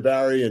back to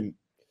Barry, and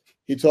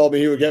he told me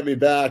he would get me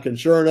back. And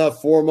sure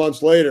enough, 4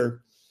 months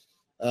later,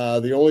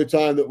 the only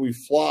time that we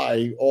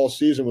fly all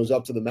season was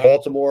up to the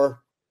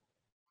Baltimore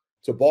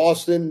to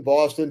Boston,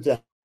 Boston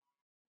to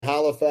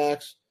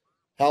Halifax,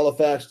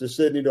 Halifax to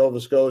Sydney,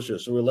 Nova Scotia.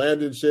 So we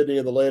landed in Sydney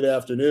in the late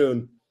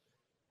afternoon,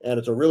 and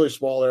it's a really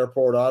small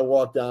airport. I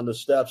walk down the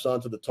steps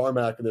onto the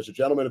tarmac, and there's a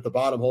gentleman at the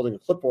bottom holding a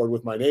clipboard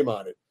with my name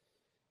on it.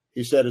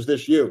 He said, "Is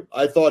this you?"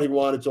 I thought he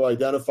wanted to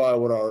identify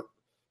what our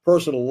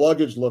personal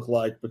luggage looked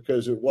like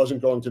because it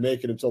wasn't going to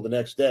make it until the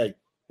next day.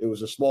 It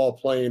was a small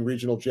plane,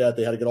 regional jet.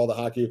 They had to get all the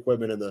hockey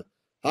equipment and the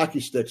hockey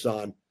sticks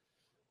on.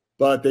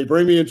 But they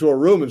bring me into a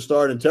room and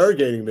start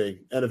interrogating me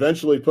and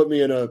eventually put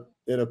me in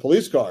a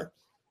police car.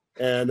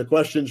 And the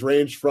questions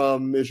range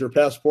from, is your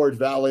passport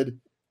valid?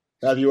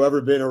 Have you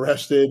ever been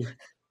arrested?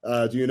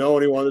 Do you know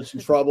anyone that's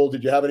in trouble?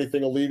 Did you have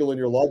anything illegal in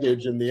your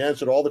luggage? And the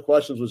answer to all the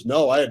questions was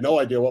no. I had no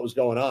idea what was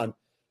going on.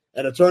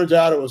 And it turns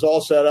out it was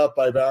all set up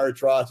by Barry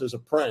Trotz as a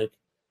prank.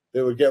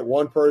 They would get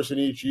one person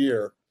each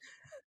year.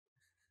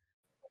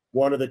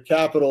 One of the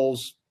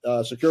Capitals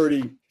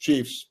security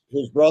chiefs,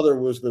 his brother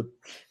was the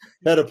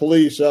head of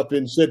police up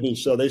in Sydney.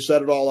 So they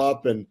set it all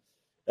up. And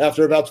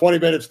after about 20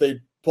 minutes, they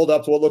pulled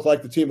up to what looked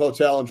like the team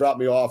hotel and dropped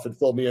me off and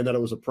filled me in that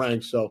it was a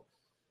prank. So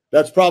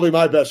that's probably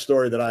my best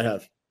story that I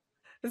have.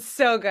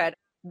 So good.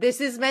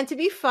 This is meant to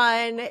be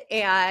fun,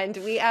 and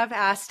we have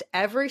asked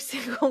every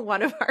single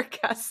one of our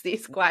guests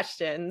these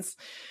questions.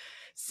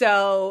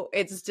 So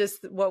it's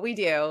just what we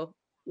do.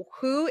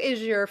 Who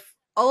is your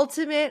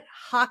ultimate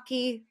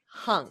hockey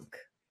hunk?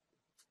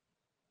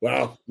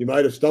 Wow, you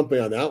might have stumped me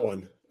on that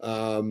one.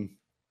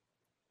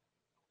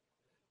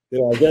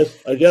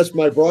 I guess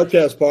my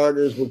broadcast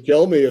partners would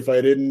kill me if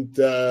I didn't,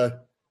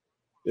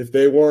 if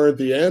they weren't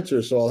the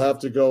answer. So I'll have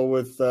to go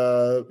with,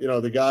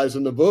 the guys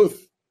in the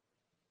booth.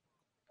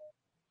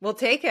 We'll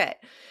take it.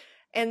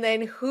 And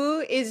then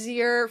who is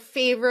your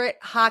favorite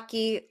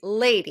hockey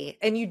lady?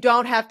 And you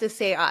don't have to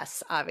say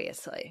us,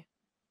 obviously.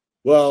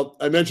 Well,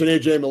 I mentioned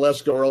AJ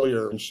Malesko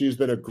earlier, and she's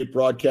been a great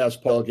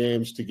broadcast Paul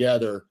games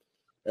together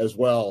as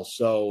well.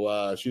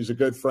 So she's a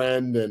good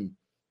friend and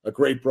a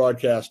great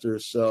broadcaster.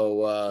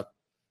 So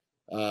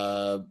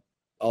I'll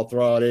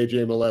throw out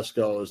AJ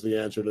Malesko as the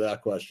answer to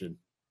that question.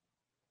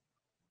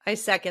 I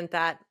second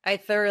that. I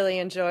thoroughly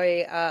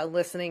enjoy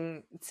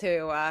listening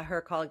to her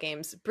call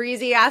games.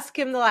 Breezy, ask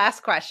him the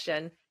last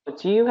question.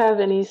 Do you have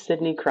any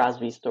Sidney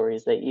Crosby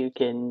stories that you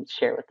can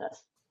share with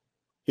us?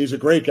 He's a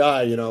great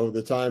guy.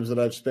 The times that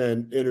I've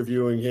spent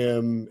interviewing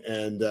him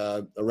and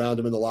around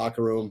him in the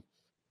locker room,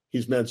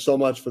 he's meant so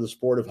much for the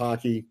sport of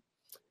hockey.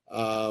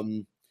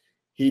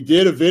 He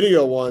did a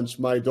video once.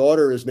 My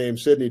daughter is named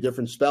Sydney,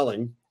 different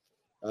spelling,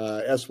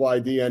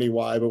 Sydney,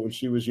 but when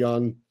she was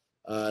young,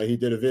 he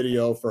did a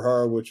video for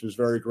her, which was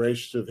very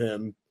gracious of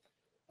him.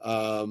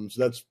 So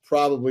that's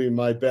probably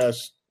my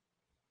best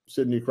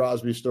Sidney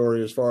Crosby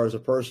story as far as a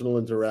personal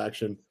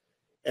interaction.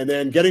 And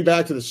then getting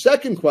back to the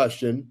second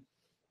question,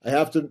 I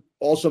have to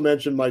also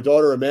mention my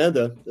daughter,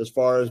 Amanda, as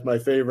far as my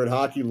favorite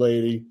hockey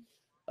lady.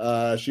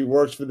 She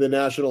works for the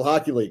National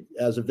Hockey League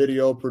as a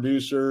video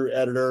producer,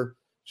 editor.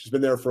 She's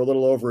been there for a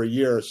little over a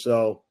year.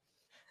 So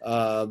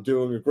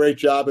doing a great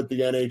job at the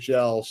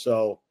NHL.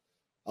 So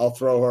I'll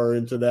throw her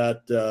into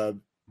that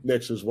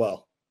mix as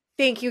well.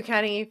 Thank you,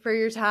 Kenny, for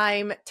your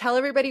time. Tell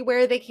everybody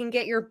where they can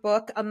get your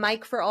book, A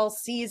Mic for All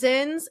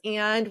Seasons,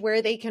 and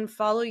where they can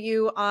follow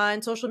you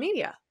on social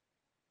media.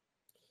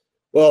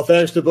 Well,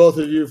 thanks to both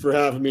of you for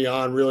having me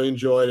on. Really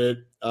enjoyed it.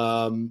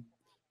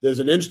 There's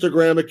an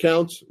Instagram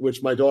account,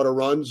 which my daughter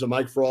runs, A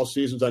Mic for All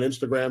Seasons on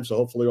Instagram. So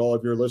hopefully all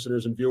of your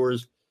listeners and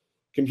viewers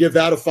can give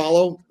that a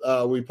follow.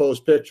 We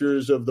post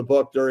pictures of the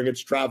book during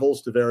its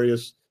travels to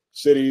various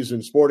cities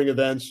and sporting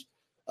events.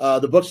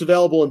 The book's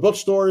available in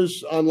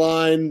bookstores,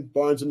 online,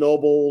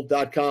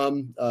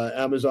 barnesandnoble.com,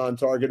 Amazon,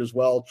 Target as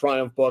well,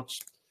 Triumph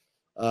Books,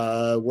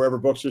 wherever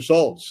books are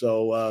sold.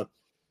 So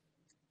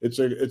it's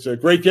a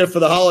great gift for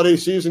the holiday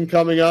season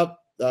coming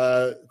up.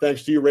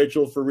 Thanks to you,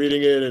 Rachel, for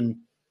reading it and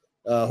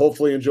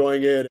hopefully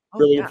enjoying it. Oh,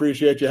 Really yeah.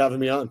 appreciate you having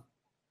me on.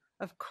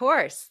 Of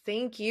course.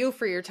 Thank you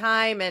for your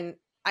time. And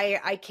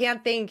I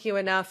can't thank you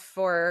enough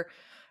for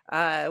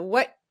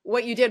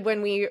what you did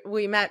when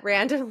we met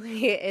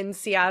randomly in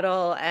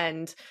Seattle.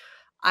 And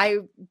I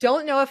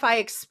don't know if I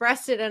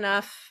expressed it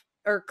enough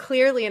or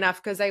clearly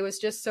enough because I was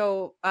just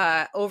so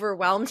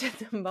overwhelmed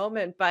at the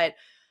moment. But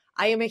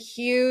I am a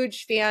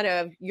huge fan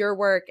of your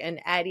work and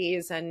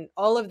Eddie's and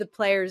all of the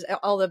players,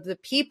 all of the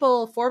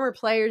people, former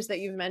players that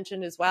you've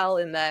mentioned as well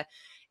in the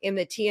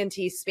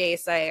TNT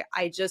space. I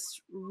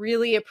just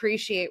really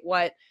appreciate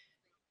what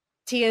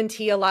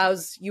TNT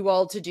allows you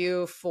all to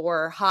do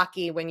for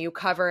hockey when you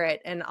cover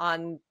it and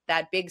on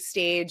that big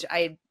stage.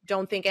 I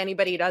don't think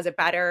anybody does it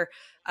better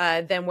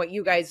than what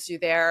you guys do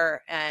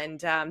there. And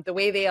the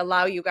way they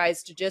allow you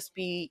guys to just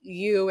be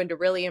you and to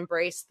really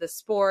embrace the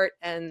sport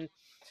and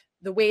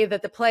the way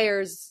that the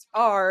players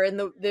are and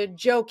the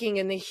joking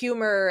and the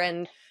humor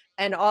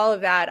and all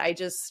of that.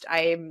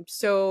 I'm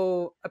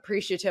so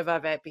appreciative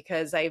of it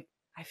because I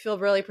feel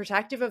really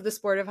protective of the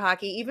sport of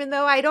hockey, even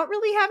though I don't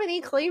really have any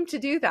claim to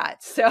do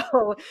that.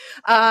 So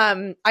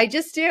I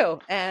just do.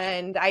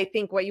 And I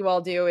think what you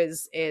all do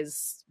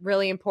is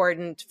really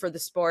important for the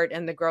sport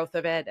and the growth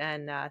of it.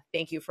 And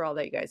thank you for all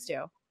that you guys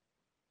do.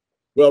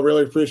 Well,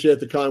 really appreciate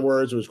the kind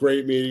words. It was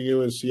great meeting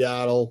you in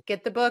Seattle.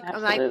 Get the book,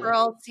 Absolutely. Mike for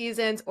All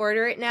Seasons.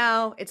 Order it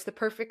now. It's the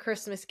perfect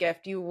Christmas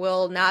gift. You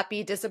will not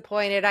be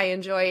disappointed. I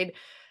enjoyed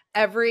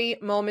every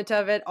moment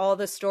of it, all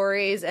the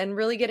stories, and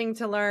really getting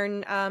to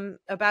learn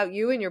about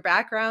you and your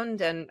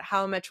background and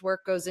how much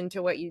work goes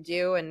into what you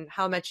do and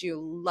how much you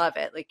love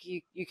it. Like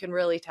you can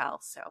really tell.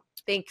 So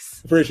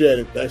thanks. Appreciate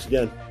it. Thanks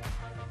again.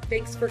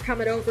 Thanks for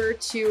coming over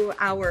to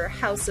our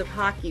House of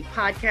Hockey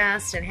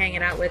podcast and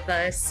hanging out with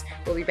us.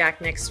 We'll be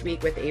back next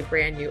week with a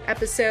brand new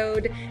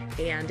episode.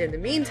 And in the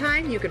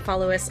meantime, you can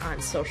follow us on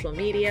social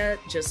media.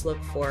 Just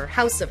look for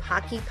House of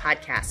Hockey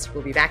podcast.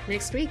 We'll be back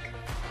next week.